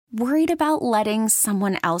Worried about letting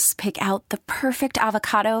someone else pick out the perfect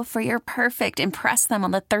avocado for your perfect impress them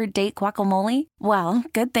on the third date guacamole? Well,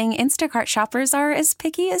 good thing Instacart shoppers are as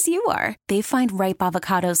picky as you are. They find ripe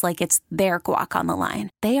avocados like it's their guac on the line.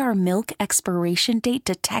 They are milk expiration date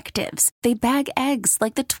detectives. They bag eggs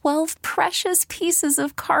like the 12 precious pieces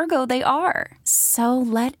of cargo they are. So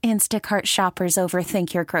let Instacart shoppers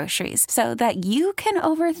overthink your groceries so that you can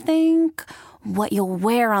overthink what you'll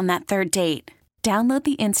wear on that third date. Download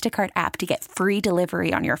the Instacart app to get free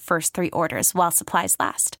delivery on your first 3 orders while supplies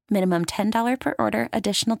last. Minimum $10 per order.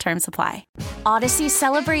 Additional terms apply. Odyssey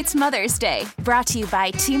celebrates Mother's Day. Brought to you by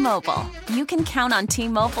T-Mobile. You can count on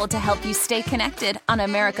T-Mobile to help you stay connected on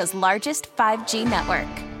America's largest 5G network.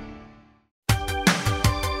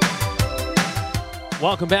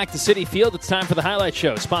 Welcome back to Citi Field. It's time for the Highlight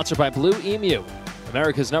Show, sponsored by Blue Emu,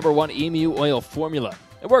 America's #1 emu oil formula.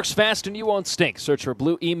 It works fast and you won't stink. Search for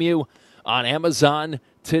Blue Emu on Amazon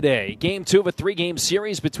today. Game 2 of a 3-game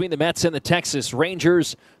series between the Mets and the Texas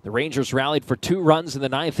Rangers. The Rangers rallied for 2 runs in the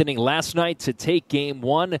 9th inning last night to take Game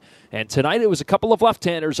 1. And tonight it was a couple of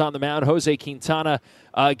left-handers on the mound, Jose Quintana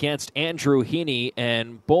against Andrew Heaney,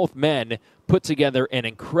 and both men put together an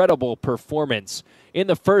incredible performance. In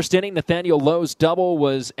the first inning, Nathaniel Lowe's double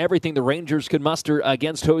was everything the Rangers could muster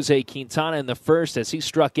against Jose Quintana in the first as he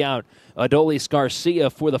struck out Adolis Garcia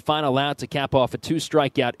for the final out to cap off a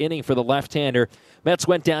 2-strikeout inning for the left-hander. Mets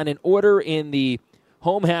went down in order in the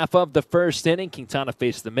home half of the first inning. Quintana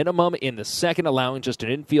faced the minimum in the second, allowing just an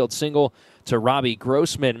infield single to Robbie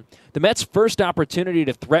Grossman. The Mets' first opportunity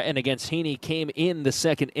to threaten against Heaney came in the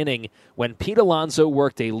second inning when Pete Alonso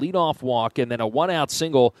worked a leadoff walk, and then a 1-out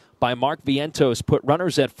single by Mark Vientos put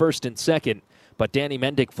runners at first and second. But Danny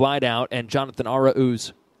Mendick flied out, and Jonathan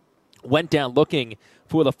Arauz went down looking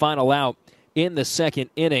for the final out in the second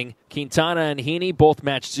inning. Quintana and Heaney both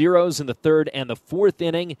matched zeros in the third and the fourth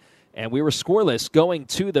inning, and we were scoreless going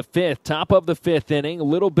to the fifth. Top of the fifth inning, a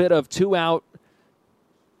little bit of 2-out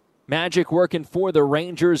magic working for the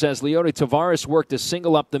Rangers as Leody Taveras worked a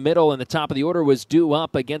single up the middle, and the top of the order was due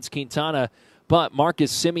up against Quintana, but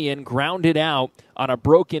Marcus Semien grounded out on a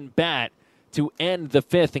broken bat to end the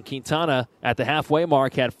fifth, and Quintana at the halfway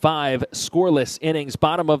mark had 5 scoreless innings.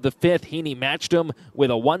 Bottom of the fifth, Heaney matched him with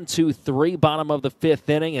a 1-2-3 bottom of the fifth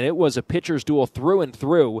inning, and it was a pitcher's duel through and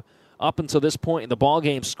through. Up until this point in the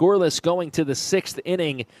ballgame, scoreless going to the 6th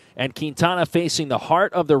inning, and Quintana facing the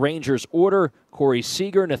heart of the Rangers' order, Corey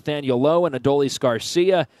Seager, Nathaniel Lowe, and Adolis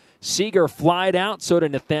Garcia. Seager flied out, so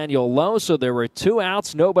did Nathaniel Lowe, so there were 2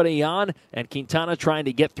 outs, nobody on, and Quintana trying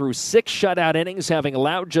to get through 6 shutout innings, having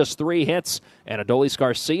allowed just 3 hits, and Adolis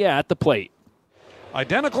Garcia at the plate.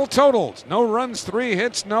 Identical totals, no runs, 3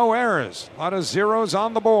 hits, no errors. A lot of zeros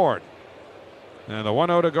on the board. And the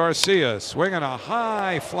 1-0 to Garcia, swinging a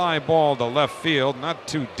high fly ball to left field, not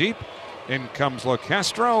too deep. In comes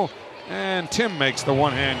LaCastro, and Tim makes the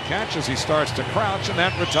one-hand catch as he starts to crouch, and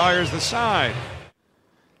that retires the side.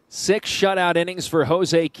 6 shutout innings for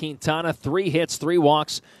Jose Quintana, 3 hits, 3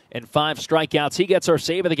 walks, and 5 strikeouts. He gets our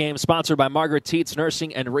save of the game, sponsored by Margaret Tietz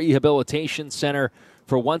Nursing and Rehabilitation Center,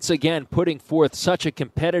 for once again putting forth such a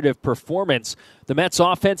competitive performance. The Mets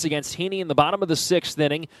offense against Heaney in the bottom of the 6th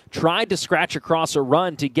inning tried to scratch across a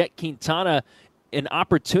run to get Quintana an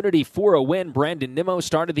opportunity for a win. Brandon Nimmo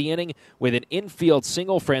started the inning with an infield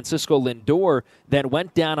single. Francisco Lindor then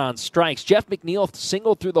went down on strikes. Jeff McNeil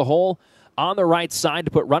singled through the hole on the right side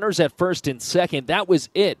to put runners at first and second. That was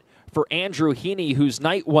it for Andrew Heaney, whose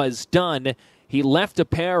night was done. He left a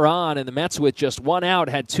pair on, and the Mets, with just 1 out,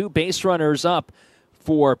 had 2 base runners up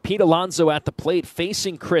for Pete Alonso at the plate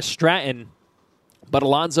facing Chris Stratton. But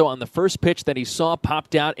Alonso, on the first pitch that he saw,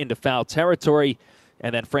 popped out into foul territory,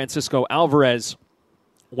 and then Francisco Alvarez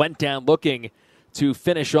went down looking to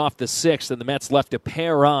finish off the 6th, and the Mets left a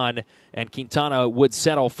pair on, and Quintana would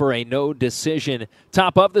settle for a no decision.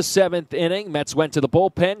 Top of the 7th inning, Mets went to the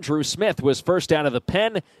bullpen. Drew Smith was first out of the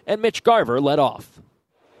pen, and Mitch Garver led off.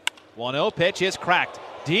 1-0 pitch is cracked.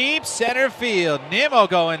 Deep center field. Nimmo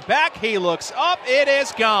going back. He looks up. It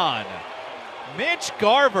is gone. Mitch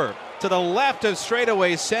Garver to the left of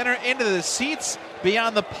straightaway center into the seats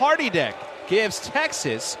beyond the party deck gives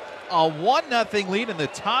Texas a 1-0 lead in the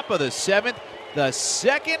top of the 7th. The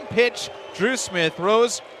second pitch, Drew Smith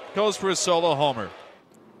goes for a solo homer.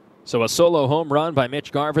 So a solo home run by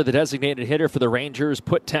Mitch Garver, the designated hitter for the Rangers,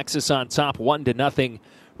 put Texas on top 1-0.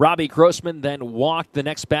 Robbie Grossman then walked the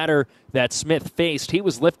next batter that Smith faced. He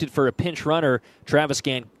was lifted for a pinch runner. Travis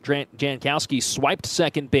Jankowski swiped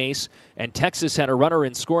second base, and Texas had a runner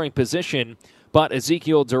in scoring position. But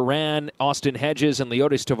Ezekiel Duran, Austin Hedges, and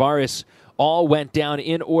Leody Taveras all went down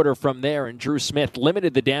in order from there, and Drew Smith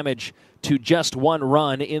limited the damage to just 1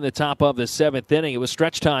 run in the top of the 7th inning. It was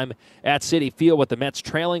stretch time at Citi Field with the Mets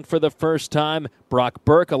trailing for the first time. Brock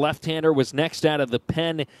Burke, a left-hander, was next out of the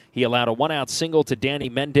pen. He allowed a 1-out single to Danny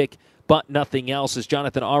Mendick, but nothing else as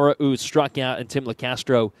Jonathan Araujo struck out and Tim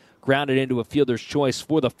LeCastro grounded into a fielder's choice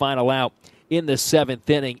for the final out in the 7th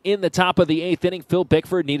inning. In the top of the 8th inning, Phil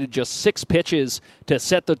Bickford needed just 6 pitches to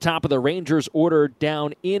set the top of the Rangers' order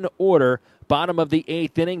down in order. Bottom of the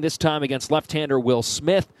 8th inning, this time against left-hander Will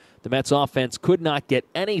Smith. The Mets offense could not get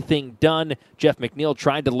anything done. Jeff McNeil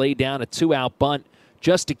tried to lay down a 2-out bunt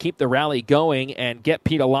just to keep the rally going and get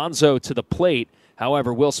Pete Alonso to the plate.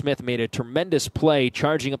 However, Will Smith made a tremendous play,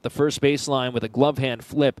 charging up the first baseline with a glove hand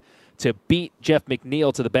flip to beat Jeff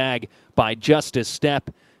McNeil to the bag by just a step.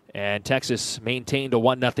 And Texas maintained a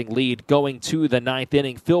 1-0 lead going to the 9th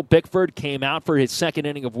inning. Phil Bickford came out for his 2nd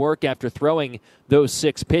inning of work after throwing those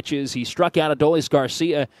 6 pitches. He struck out Adolis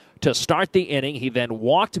Garcia to start the inning. He then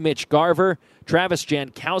walked Mitch Garver. Travis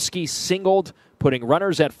Jankowski singled, putting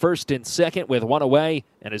runners at first and second with 1 away,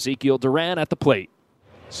 and Ezekiel Duran at the plate.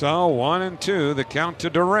 So 1-2, the count to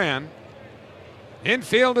Duran.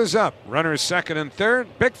 Infield is up. Runners 2nd and 3rd.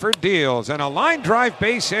 Bickford deals, and a line drive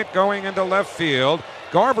base hit going into left field.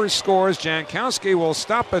 Garver scores. Jankowski will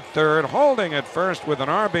stop at 3rd, holding at 1st with an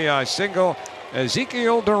RBI single.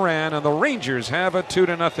 Ezekiel Duran, and the Rangers have a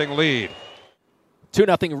 2-0 lead.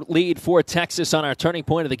 2-0 lead for Texas on our turning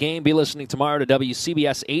point of the game. Be listening tomorrow to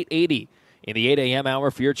WCBS 880 in the 8 a.m.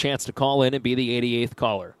 hour for your chance to call in and be the 88th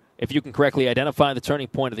caller. If you can correctly identify the turning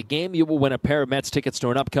point of the game, you will win a pair of Mets tickets to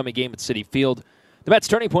an upcoming game at Citi Field. The Mets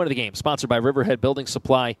turning point of the game, sponsored by Riverhead Building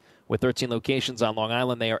Supply. With 13 locations on Long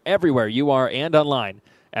Island, they are everywhere you are and online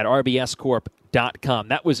at rbscorp.com.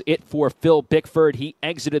 That was it for Phil Bickford. He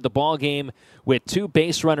exited the ballgame with 2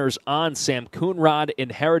 base runners on. Sam Coonrod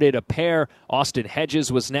inherited a pair. Austin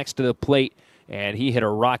Hedges was next to the plate, and he hit a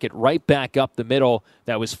rocket right back up the middle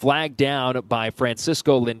that was flagged down by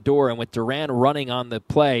Francisco Lindor. And with Duran running on the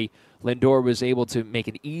play, Lindor was able to make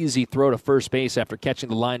an easy throw to first base after catching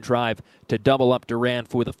the line drive to double up Duran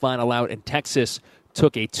for the final out, and Texas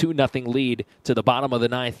took a 2-0 lead to the bottom of the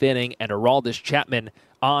 9th inning, and Aroldis Chapman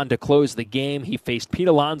on to close the game. He faced Pete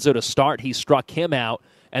Alonso to start. He struck him out,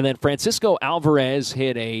 and then Francisco Alvarez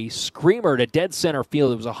hit a screamer to dead center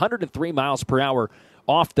field. It was 103 miles per hour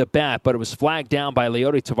off the bat, but it was flagged down by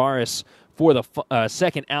Leody Taveras for the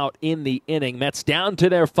second out in the inning. Mets down to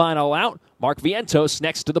their final out. Mark Vientos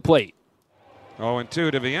next to the plate. 0-2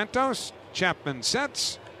 to Vientos. Chapman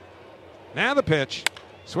sets. Now the pitch.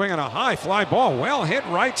 Swinging a high fly ball. Well hit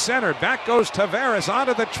right center. Back goes Taveras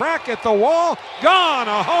onto the track at the wall. Gone.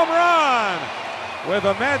 A home run. With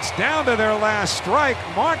the Mets down to their last strike,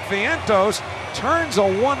 Mark Vientos turns a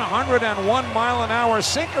 101-mile-an-hour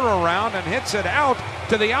sinker around and hits it out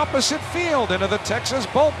to the opposite field into the Texas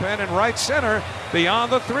bullpen in right center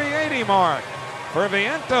beyond the 380 mark. For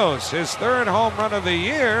Vientos, his 3rd home run of the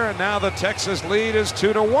year, and now the Texas lead is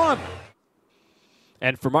 2-1.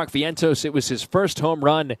 And for Mark Vientos, it was his first home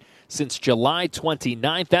run since July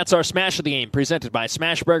 29th. That's our Smash of the Game, presented by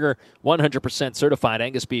Smash Burger, 100% certified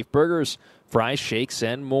Angus beef burgers, fries, shakes,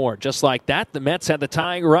 and more. Just like that, the Mets had the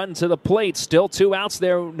tying run to the plate. Still 2 outs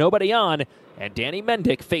there, nobody on, and Danny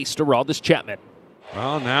Mendick faced Aroldis Chapman.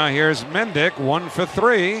 Well, now here's Mendick, 1 for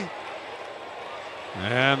 3.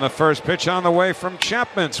 And the first pitch on the way from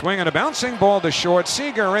Chapman. Swinging a bouncing ball to short.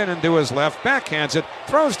 Seager in and to his left. Backhands it.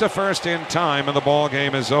 Throws to first in time, and the ball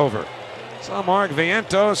game is over. So Mark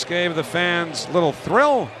Vientos gave the fans a little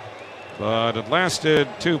thrill, but it lasted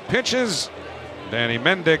 2 pitches. Danny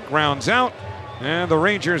Mendick grounds out, and the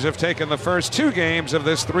Rangers have taken the first 2 games of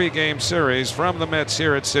this 3-game series from the Mets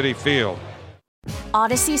here at Citi Field.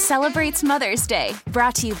 Odyssey celebrates Mother's Day,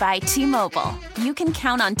 brought to you by T-Mobile. You can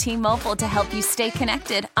count on T-Mobile to help you stay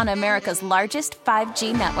connected on America's largest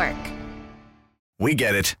 5G network. We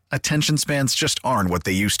get it. Attention spans just aren't what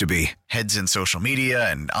they used to be. Heads in social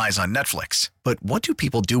media and eyes on Netflix. But what do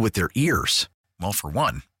people do with their ears? Well, for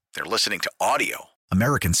one, they're listening to audio.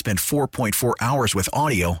 Americans spend 4.4 hours with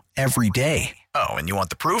audio every day. Oh, and you want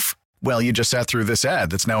the proof? Well, you just sat through this ad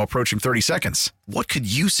that's now approaching 30 seconds. What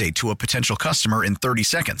could you say to a potential customer in 30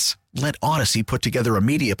 seconds? Let Odyssey put together a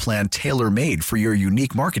media plan tailor-made for your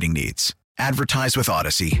unique marketing needs. Advertise with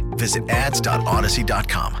Odyssey. Visit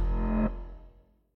ads.odyssey.com.